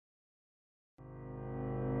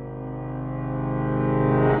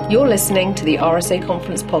You're listening to the RSA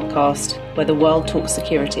Conference podcast, where the world talks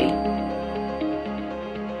security.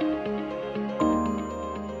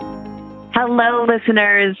 Hello,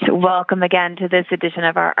 listeners. Welcome again to this edition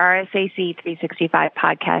of our RSAC 365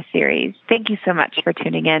 podcast series. Thank you so much for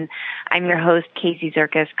tuning in. I'm your host, Casey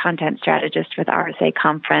Zirkus, content strategist with RSA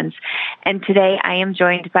Conference. And today I am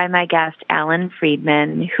joined by my guest, Alan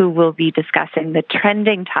Friedman, who will be discussing the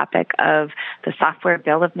trending topic of the software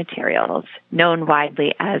bill of materials, known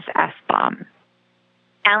widely as SBOM.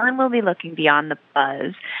 Alan will be looking beyond the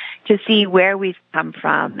buzz to see where we've come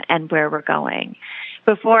from and where we're going.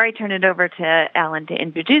 Before I turn it over to Alan to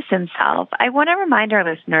introduce himself, I want to remind our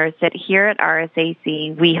listeners that here at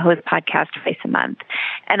RSAC, we host podcasts twice a month.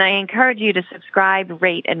 And I encourage you to subscribe,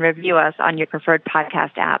 rate, and review us on your preferred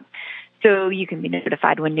podcast app so you can be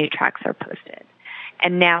notified when new tracks are posted.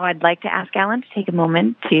 And now I'd like to ask Alan to take a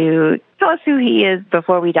moment to tell us who he is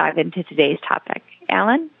before we dive into today's topic.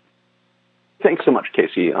 Alan? Thanks so much,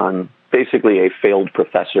 Casey. I'm basically a failed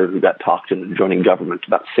professor who got talked into joining government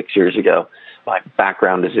about 6 years ago. My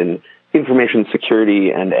background is in information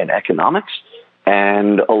security and economics,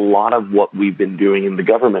 and a lot of what we've been doing in the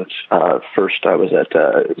government, first I was at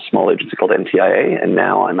a small agency called NTIA, and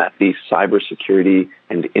now I'm at the Cybersecurity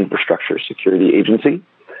and Infrastructure Security Agency.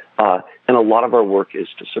 And a lot of our work is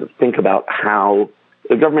to sort of think about how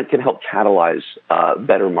the government can help catalyze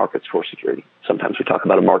better markets for security. Sometimes we talk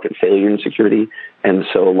about a market failure in security, and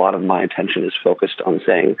so a lot of my attention is focused on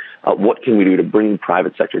saying, what can we do to bring the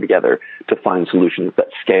private sector together to find solutions that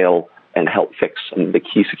scale and help fix some of the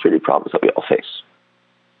key security problems that we all face.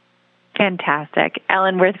 Fantastic.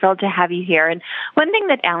 Alan, we're thrilled to have you here. And one thing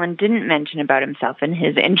that Alan didn't mention about himself in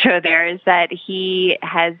his intro there is that he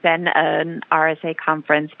has been an RSA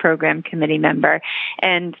Conference program committee member.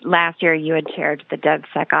 And last year you had chaired the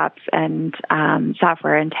DevSecOps and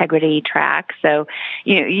software integrity track. So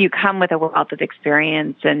you come with a wealth of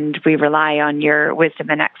experience, and we rely on your wisdom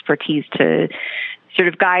and expertise to sort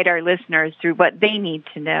of guide our listeners through what they need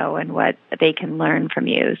to know and what they can learn from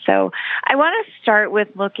you. So I want to start with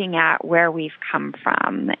looking at where we've come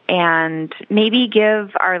from and maybe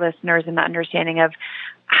give our listeners an understanding of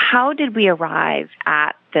how did we arrive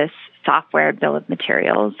at this software bill of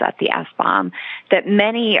materials at the SBOM that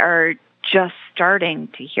many are just starting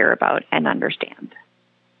to hear about and understand.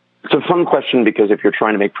 It's a fun question because if you're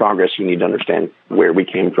trying to make progress, you need to understand where we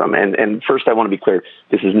came from. And first, I want to be clear,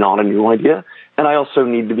 this is not a new idea. And I also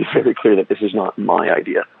need to be very clear that this is not my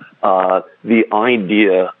idea. The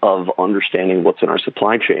idea of understanding what's in our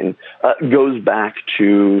supply chain goes back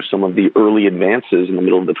to some of the early advances in the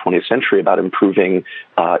middle of the 20th century about improving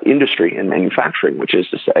industry and manufacturing, which is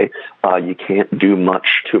to say you can't do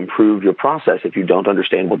much to improve your process if you don't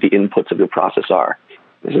understand what the inputs of your process are.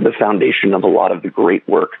 This is the foundation of a lot of the great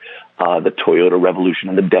work, the Toyota Revolution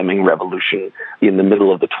and the Deming Revolution in the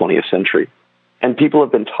middle of the 20th century. And people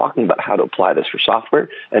have been talking about how to apply this for software.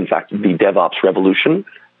 In fact, the DevOps revolution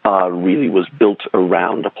really was built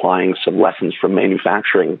around applying some lessons from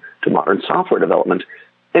manufacturing to modern software development.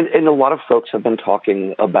 And a lot of folks have been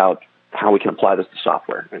talking about how we can apply this to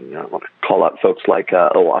software. And I want to call out folks like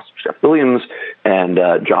OWASP Jeff Williams and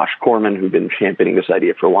Josh Corman, who've been championing this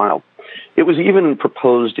idea for a while. It was even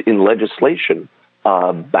proposed in legislation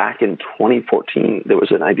back in 2014. There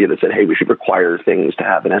was an idea that said, hey, we should require things to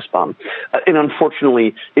have an SBOM. And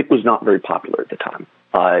unfortunately, it was not very popular at the time.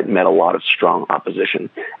 It met a lot of strong opposition.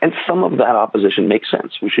 And some of that opposition makes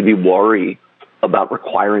sense. We should be wary about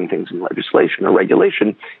requiring things in legislation or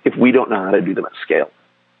regulation if we don't know how to do them at scale.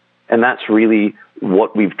 And that's really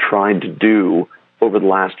what we've tried to do over the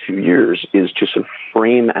last few years, is to sort of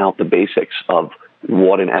frame out the basics of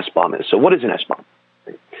what an SBOM is. So what is an SBOM?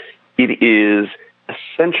 It is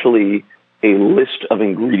essentially a list of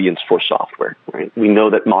ingredients for software, right? We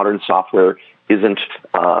know that modern software isn't,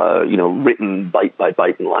 written byte by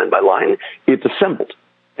byte and line by line. It's assembled,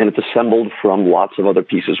 and it's assembled from lots of other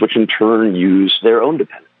pieces, which in turn use their own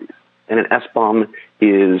dependencies. And an SBOM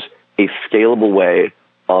is a scalable way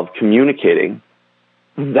of communicating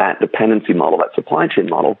that dependency model, that supply chain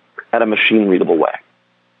model, at a machine-readable way.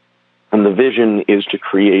 And the vision is to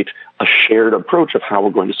create a shared approach of how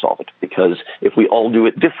we're going to solve it. Because if we all do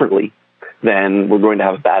it differently, then we're going to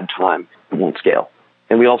have a bad time. It won't scale.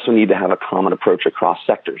 And we also need to have a common approach across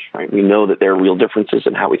sectors, right? We know that there are real differences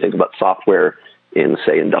in how we think about software in,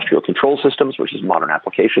 say, industrial control systems versus modern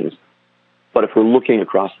applications. But if we're looking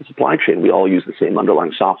across the supply chain, we all use the same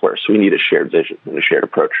underlying software. So we need a shared vision and a shared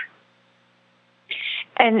approach.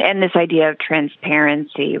 And this idea of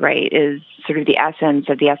transparency, right, is sort of the essence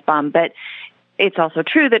of the SBOM. But it's also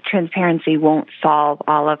true that transparency won't solve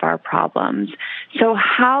all of our problems. So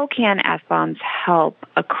how can SBOMs help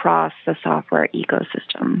across the software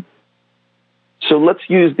ecosystem? So let's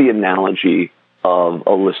use the analogy of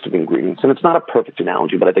a list of ingredients. And it's not a perfect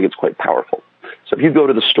analogy, but I think it's quite powerful. So if you go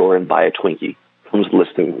to the store and buy a Twinkie, it comes with a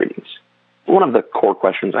list of ingredients. One of the core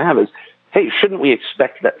questions I have is, hey, shouldn't we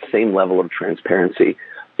expect that same level of transparency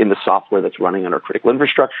in the software that's running on our critical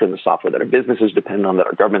infrastructure and the software that our businesses depend on, that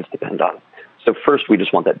our governments depend on? So first, we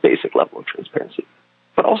just want that basic level of transparency.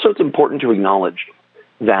 But also it's important to acknowledge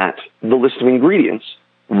that the list of ingredients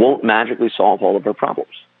won't magically solve all of our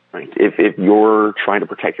problems. Right? If you're trying to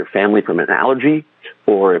protect your family from an allergy,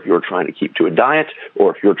 or if you're trying to keep to a diet,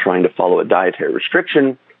 or if you're trying to follow a dietary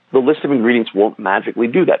restriction, the list of ingredients won't magically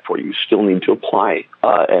do that for you. You still need to apply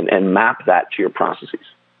and map that to your processes.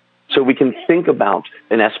 So we can think about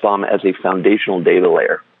an SBOM as a foundational data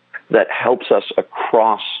layer that helps us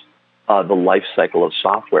across the life cycle of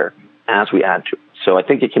software as we add to it. So I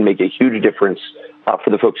think it can make a huge difference for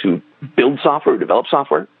the folks who build software, who develop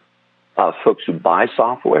software, folks who buy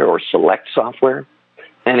software or select software,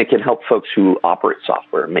 and it can help folks who operate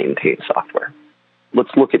software, maintain software.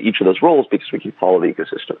 Let's look at each of those roles because we can follow the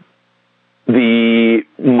ecosystem. The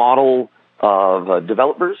model of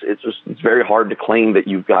developers, it's very hard to claim that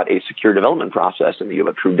you've got a secure development process and that you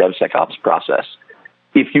have a true DevSecOps process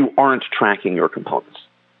if you aren't tracking your components.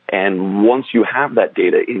 And once you have that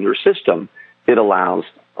data in your system, it allows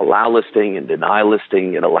allow listing and deny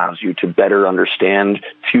listing. It allows you to better understand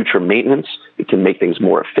future maintenance. It can make things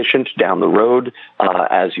more efficient down the road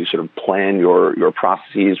as you sort of plan your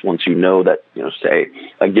processes once you know that, say,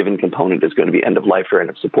 a given component is going to be end of life or end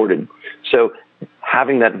of supported. So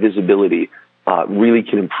having that visibility really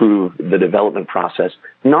can improve the development process,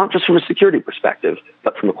 not just from a security perspective,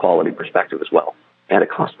 but from a quality perspective as well, and a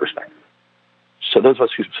cost perspective. So those of us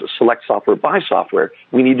who select software, buy software,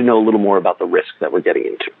 we need to know a little more about the risk that we're getting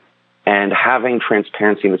into. And having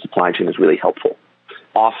transparency in the supply chain is really helpful.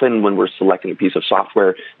 Often when we're selecting a piece of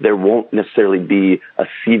software, there won't necessarily be a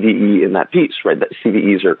CVE in that piece, right? That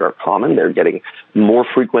CVEs are common. They're getting more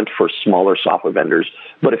frequent for smaller software vendors.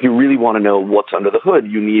 But if you really want to know what's under the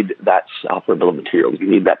hood, you need that software bill of materials. You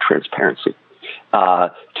need that transparency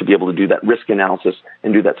to be able to do that risk analysis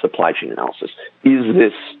and do that supply chain analysis. Is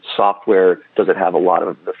this software, does it have a lot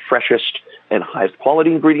of the freshest and highest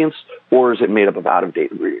quality ingredients, or is it made up of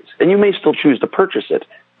out-of-date ingredients? And you may still choose to purchase it,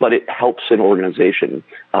 but it helps an organization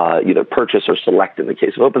either purchase or select, in the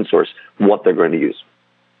case of open source, what they're going to use.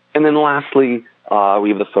 And then lastly, we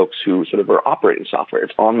have the folks who sort of are operating software.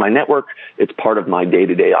 It's on my network, it's part of my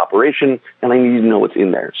day-to-day operation, and I need to know what's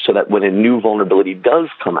in there so that when a new vulnerability does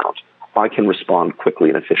come out, I can respond quickly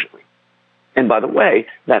and efficiently. And by the way,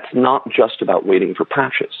 that's not just about waiting for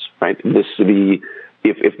patches, right?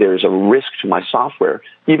 If there's a risk to my software,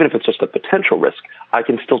 even if it's just a potential risk, I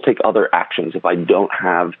can still take other actions if I don't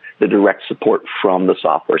have the direct support from the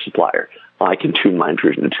software supplier. I can tune my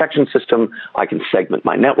intrusion detection system. I can segment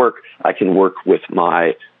my network. I can work with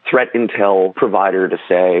my threat intel provider to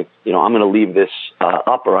say, I'm going to leave this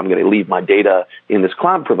up, or I'm going to leave my data in this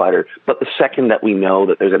cloud provider. But the second that we know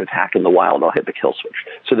that there's an attack in the wild, I'll hit the kill switch.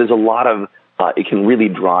 So there's a lot of, it can really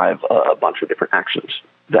drive a bunch of different actions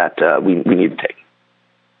that we need to take.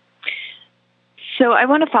 So I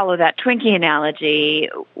want to follow that Twinkie analogy.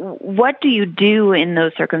 What do you do in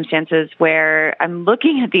those circumstances where I'm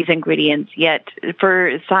looking at these ingredients, yet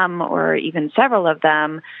for some or even several of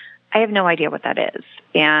them, I have no idea what that is,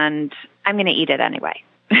 and I'm going to eat it anyway?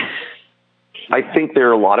 I think there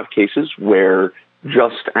are a lot of cases where,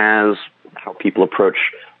 just as how people approach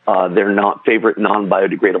their favorite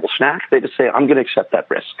non-biodegradable snack, they just say, I'm going to accept that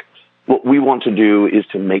risk. What we want to do is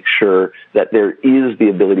to make sure that there is the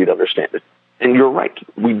ability to understand it. And you're right,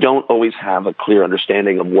 we don't always have a clear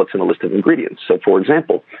understanding of what's in a list of ingredients. So, for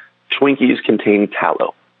example, Twinkies contain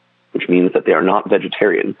tallow, which means that they are not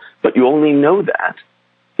vegetarian, but you only know that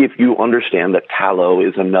if you understand that tallow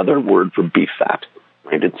is another word for beef fat,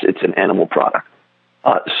 right? It's an animal product.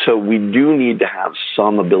 So we do need to have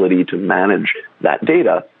some ability to manage that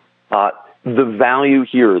data. The value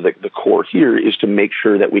here, the core here, is to make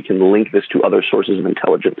sure that we can link this to other sources of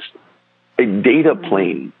intelligence. A data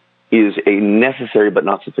plane is a necessary but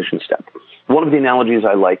not sufficient step. One of the analogies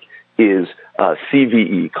I like is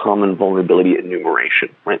CVE, Common Vulnerability Enumeration.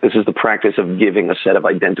 Right? This is the practice of giving a set of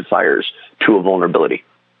identifiers to a vulnerability.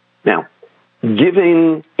 Now,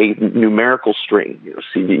 giving a numerical string,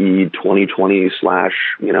 CVE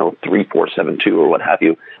 2020/3472 or what have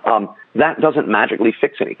you, that doesn't magically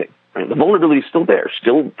fix anything. Right? The vulnerability is still there,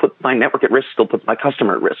 still puts my network at risk, still puts my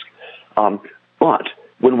customer at risk. But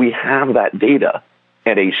when we have that data,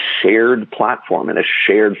 and a shared platform and a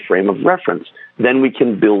shared frame of reference, then we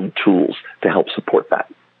can build tools to help support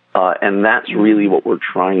that. And that's really what we're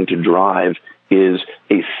trying to drive, is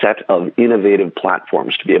a set of innovative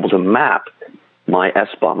platforms to be able to map my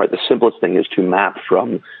SBOM. Right? The simplest thing is to map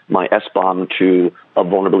from my SBOM to a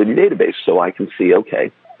vulnerability database so I can see,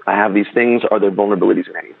 okay, I have these things. Are there vulnerabilities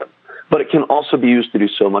in any of them? But it can also be used to do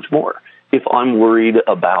so much more. If I'm worried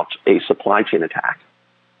about a supply chain attack,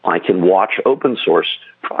 I can watch open source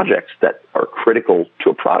projects that are critical to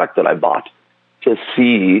a product that I bought to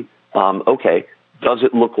see, okay, does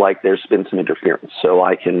it look like there's been some interference? So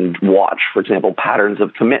I can watch, for example, patterns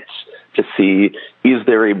of commits to see, is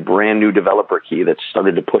there a brand new developer key that's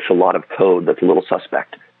started to push a lot of code that's a little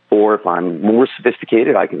suspect? Or if I'm more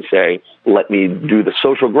sophisticated, I can say, let me do the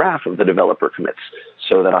social graph of the developer commits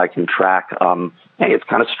so that I can track, hey, it's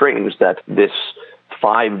kind of strange that this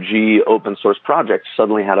 5G open source project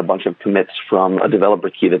suddenly had a bunch of commits from a developer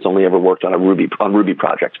key that's only ever worked on Ruby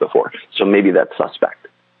projects before. So maybe that's suspect.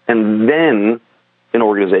 And then an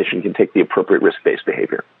organization can take the appropriate risk-based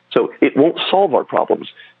behavior. So it won't solve our problems,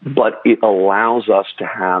 but it allows us to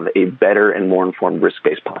have a better and more informed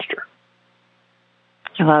risk-based posture.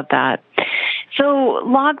 I love that. So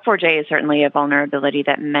Log4j is certainly a vulnerability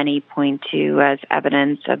that many point to as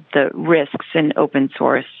evidence of the risks in open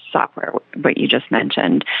source software, what you just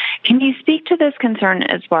mentioned. Can you speak to this concern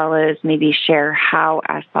as well as maybe share how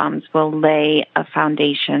SBOMs will lay a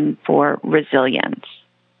foundation for resilience?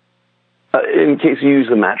 In case you use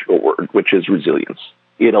the magical word, which is resilience,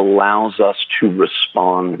 it allows us to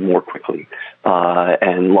respond more quickly.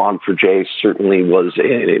 And Log4j certainly was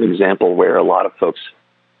an example where a lot of folks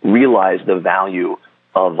realized the value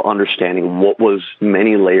of understanding what was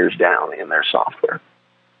many layers down in their software.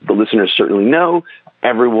 The listeners certainly know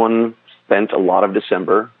everyone spent a lot of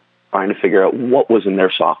December trying to figure out what was in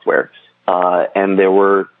their software. And there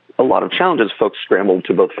were a lot of challenges. Folks scrambled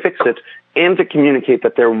to both fix it and to communicate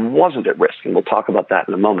that there wasn't at risk. And we'll talk about that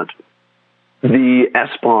in a moment. The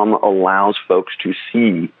SBOM allows folks to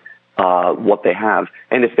see what they have.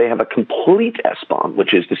 And if they have a complete SBOM,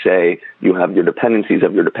 which is to say you have your dependencies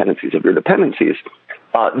of your dependencies of your dependencies,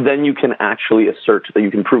 then you can actually assert that you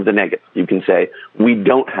can prove the negative. You can say, we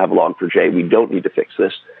don't have Log4j, we don't need to fix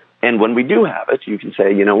this. And when we do have it, you can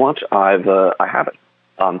say, you know what, I have it.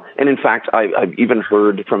 And in fact, I've even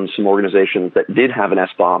heard from some organizations that did have an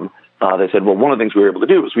SBOM. They said, well, one of the things we were able to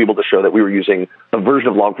do was we were able to show that we were using a version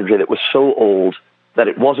of Log4j that was so old that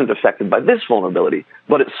it wasn't affected by this vulnerability,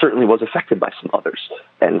 but it certainly was affected by some others.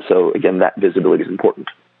 And so, again, that visibility is important.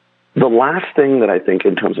 The last thing that I think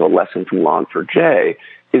in terms of a lesson from Log4j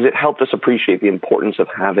is it helped us appreciate the importance of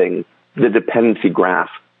having the dependency graph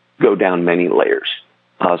go down many layers.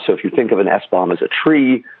 So if you think of an SBOM as a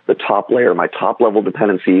tree, the top layer, my top level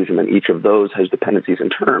dependencies, and then each of those has dependencies in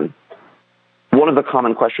turn. One of the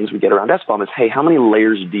common questions we get around SBOM is, hey, how many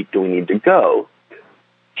layers deep do we need to go?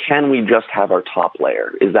 Can we just have our top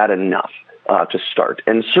layer? Is that enough to start?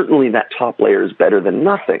 And certainly that top layer is better than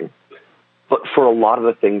nothing. But for a lot of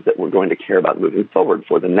the things that we're going to care about moving forward,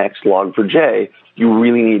 for the next Log4j, you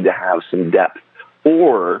really need to have some depth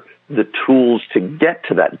or the tools to get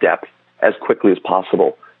to that depth as quickly as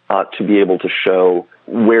possible to be able to show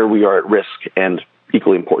where we are at risk and,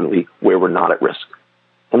 equally importantly, where we're not at risk.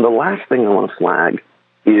 And the last thing I want to flag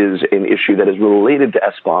is an issue that is related to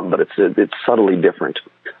SBOM, but it's subtly different,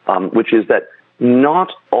 which is that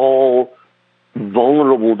not all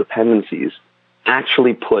vulnerable dependencies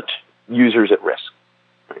actually put users at risk.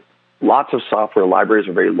 Right? Lots of software libraries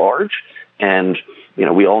are very large, and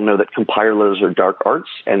we all know that compilers are dark arts,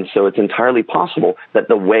 and so it's entirely possible that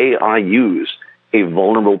the way I use a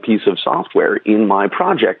vulnerable piece of software in my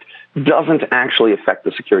project doesn't actually affect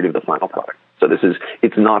the security of the final product. So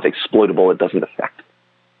it's not exploitable, it doesn't affect.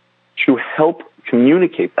 To help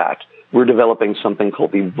communicate that, we're developing something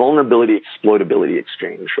called the Vulnerability Exploitability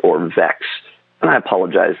Exchange, or VEX. And I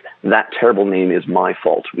apologize, that terrible name is my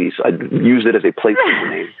fault. I used it as a placeholder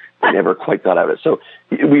name. I never quite got out of it. So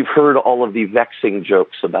we've heard all of the vexing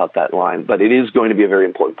jokes about that line, but it is going to be a very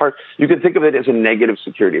important part. You can think of it as a negative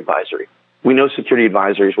security advisory. We know security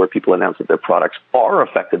advisories where people announce that their products are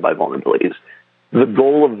affected by vulnerabilities. The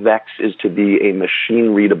goal of VEX is to be a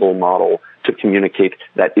machine-readable model to communicate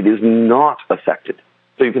that it is not affected.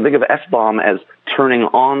 So you can think of SBOM as turning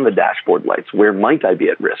on the dashboard lights. Where might I be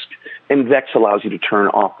at risk? And VEX allows you to turn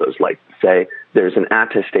off those lights. Say there's an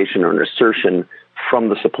attestation or an assertion from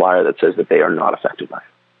the supplier that says that they are not affected by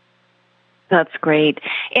it. That's great.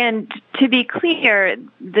 And to be clear,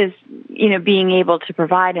 this, being able to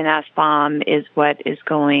provide an SBOM is what is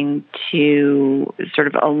going to sort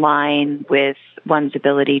of align with one's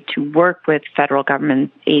ability to work with federal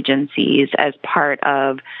government agencies as part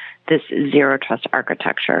of this zero trust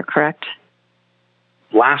architecture, correct?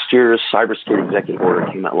 Last year's cybersecurity executive order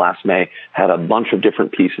came out last May, had a bunch of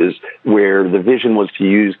different pieces where the vision was to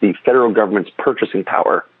use the federal government's purchasing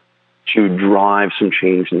power to drive some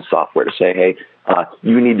change in software, to say, hey,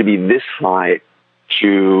 you need to be this high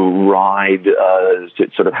to ride, to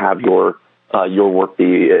sort of have your work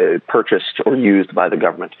be purchased or used by the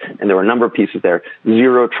government. And there were a number of pieces there.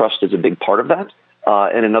 Zero trust is a big part of that.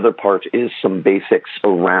 And another part is some basics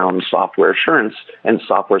around software assurance and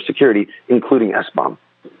software security, including SBOM.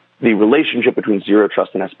 The relationship between zero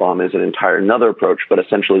trust and SBOM is another approach, but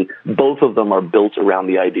essentially both of them are built around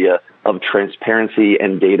the idea of transparency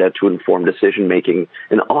and data to inform decision-making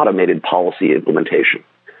and automated policy implementation.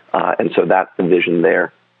 And so that's the vision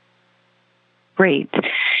there. Great.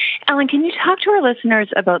 Alan, can you talk to our listeners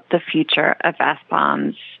about the future of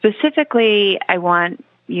SBOMs? Specifically, I want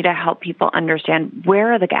you to help people understand,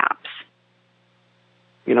 where are the gaps?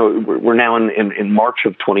 We're now in March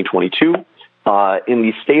of 2022. In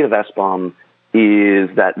the state of SBOM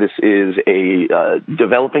is that this is a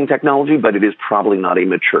developing technology, but it is probably not a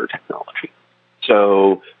mature technology.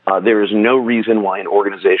 So there is no reason why an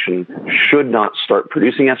organization should not start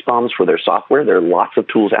producing SBOMs for their software. There are lots of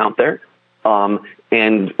tools out there.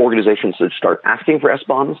 And organizations should start asking for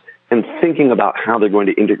SBOMs and thinking about how they're going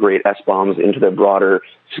to integrate SBOMs into their broader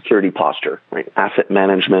security posture, right? Asset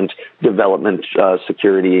management, development,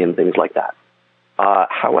 security, and things like that.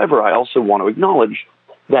 However, I also want to acknowledge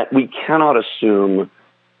that we cannot assume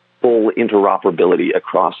full interoperability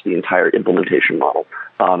across the entire implementation model.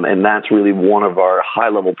 And that's really one of our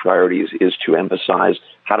high-level priorities, is to emphasize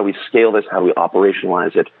how do we scale this, how do we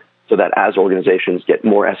operationalize it, so that as organizations get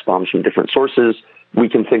more SBOMs from different sources, we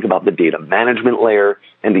can think about the data management layer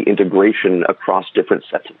and the integration across different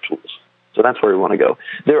sets of tools. So that's where we want to go.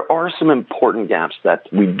 There are some important gaps that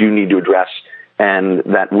we do need to address and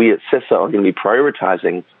that we at CISA are going to be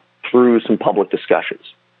prioritizing through some public discussions.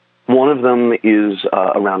 One of them is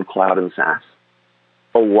around cloud and SaaS.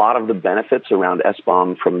 A lot of the benefits around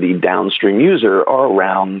SBOM from the downstream user are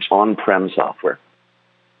around on-prem software.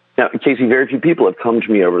 Now, Casey, very few people have come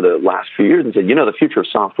to me over the last few years and said, the future of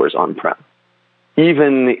software is on-prem.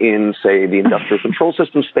 Even in, say, the industrial control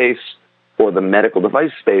system space or the medical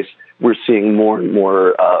device space, we're seeing more and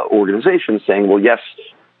more organizations saying, well, yes,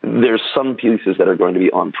 there's some pieces that are going to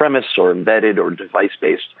be on-premise or embedded or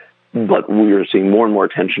device-based, but we are seeing more and more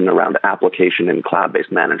attention around application and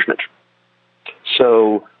cloud-based management.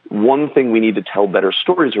 So one thing we need to tell better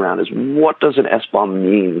stories around is, what does an SBOM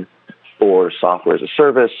mean for software as a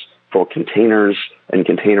service, for containers and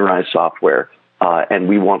containerized software? And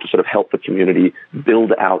we want to sort of help the community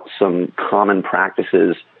build out some common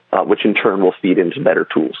practices, which in turn will feed into better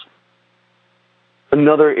tools.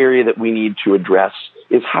 Another area that we need to address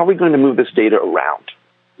is, how are we going to move this data around?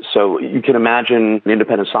 So you can imagine an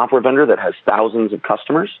independent software vendor that has thousands of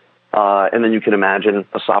customers, and then you can imagine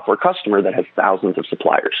a software customer that has thousands of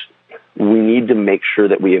suppliers. We need to make sure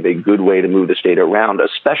that we have a good way to move this data around,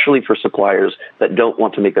 especially for suppliers that don't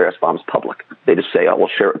want to make their SBOMs public. They just say, I will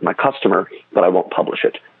share it with my customer, but I won't publish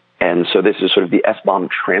it. And so this is sort of the SBOM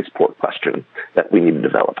transport question that we need to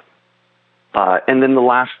develop. And then the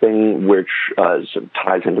last thing, which sort of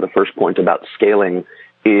ties into the first point about scaling,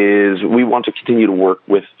 is we want to continue to work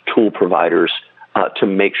with tool providers to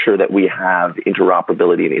make sure that we have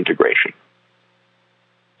interoperability and integration.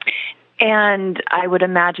 And I would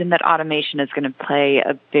imagine that automation is going to play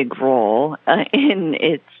a big role in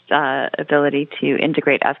its ability to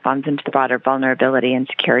integrate SBOMs into the broader vulnerability and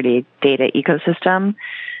security data ecosystem.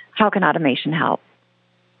 How can automation help?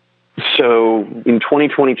 So in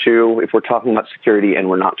 2022, if we're talking about security and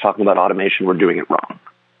we're not talking about automation, we're doing it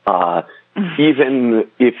wrong. Even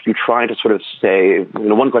if you try to sort of say,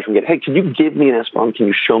 one question we get, hey, can you give me an SBOM? Can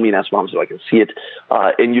you show me an SBOM so I can see it?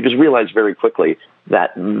 And you just realize very quickly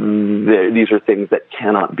that these are things that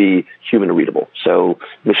cannot be human readable. So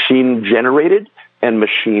machine generated and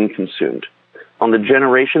machine consumed. On the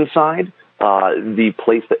generation side, the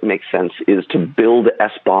place that makes sense is to build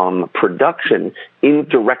SBOM production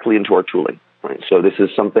directly into our tooling. Right? So this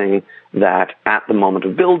is something that at the moment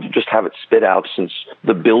of build, you just have it spit out. Since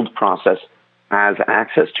the build process has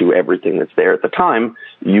access to everything that's there at the time,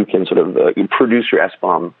 you can sort of produce your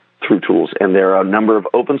SBOM through tools. And there are a number of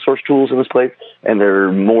open source tools in this place, and there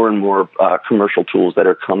are more and more commercial tools that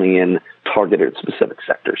are coming in targeted at specific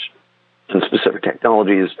sectors and specific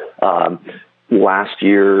technologies. last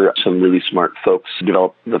year, some really smart folks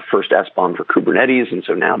developed the first SBOM for Kubernetes, and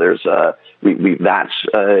so now there's that's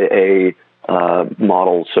a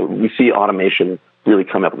model. So we see automation really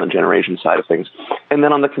come up on the generation side of things. And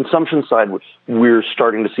then on the consumption side, we're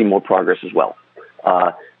starting to see more progress as well.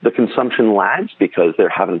 The consumption lags because there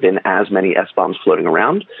haven't been as many SBOMs floating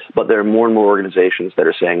around, but there are more and more organizations that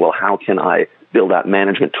are saying, well, how can I build out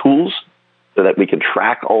management tools so that we can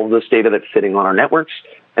track all of this data that's sitting on our networks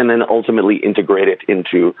and then ultimately integrate it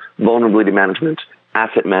into vulnerability management,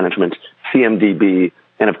 asset management, CMDB,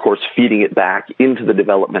 and of course, feeding it back into the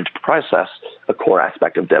development process. A core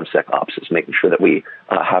aspect of DevSecOps is making sure that we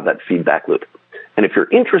have that feedback loop. And if you're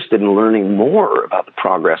interested in learning more about the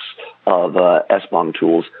progress of SBOM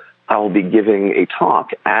tools, I will be giving a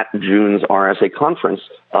talk at June's RSA conference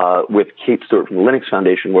with Kate Stewart from the Linux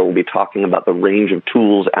Foundation, where we'll be talking about the range of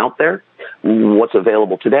tools out there, what's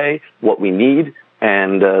available today, what we need.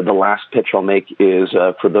 And the last pitch I'll make is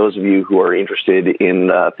for those of you who are interested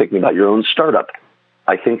in thinking about your own startup.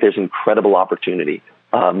 I think there's incredible opportunity.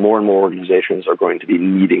 More and more organizations are going to be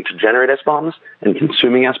needing to generate SBOMs and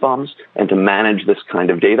consuming SBOMs and to manage this kind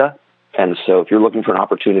of data. And so if you're looking for an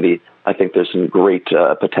opportunity, I think there's some great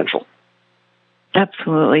potential.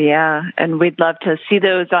 Absolutely, yeah. And we'd love to see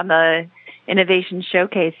those on the Innovation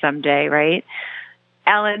Showcase someday, right?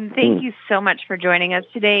 Alan, thank you so much for joining us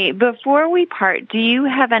today. Before we part, do you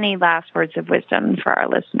have any last words of wisdom for our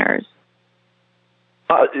listeners?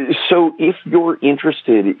 So if you're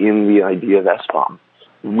interested in the idea of SBOM,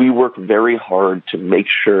 we work very hard to make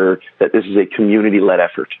sure that this is a community-led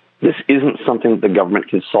effort. This isn't something the government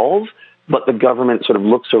can solve, but the government sort of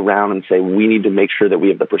looks around and say, we need to make sure that we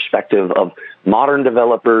have the perspective of modern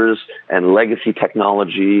developers and legacy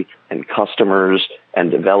technology and customers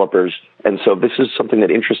and developers. And so if this is something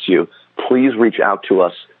that interests you, please reach out to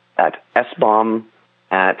us at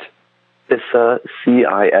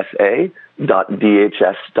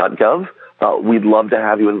sbom@cisa.dhs.gov. We'd love to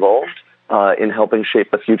have you involved in helping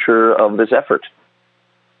shape the future of this effort.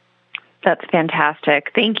 That's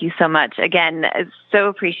fantastic. Thank you so much. Again, so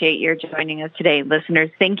appreciate your joining us today.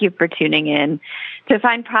 Listeners, thank you for tuning in. To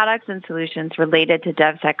find products and solutions related to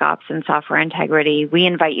DevSecOps and software integrity, we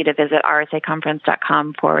invite you to visit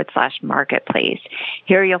rsaconference.com/marketplace.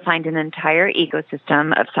 Here you'll find an entire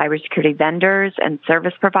ecosystem of cybersecurity vendors and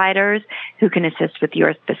service providers who can assist with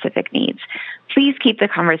your specific needs. Please keep the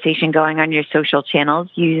conversation going on your social channels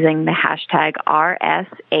using the hashtag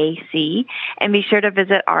RSAC, and be sure to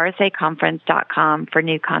visit rsaconference.com for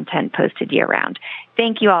new content posted year-round.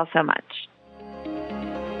 Thank you all so much.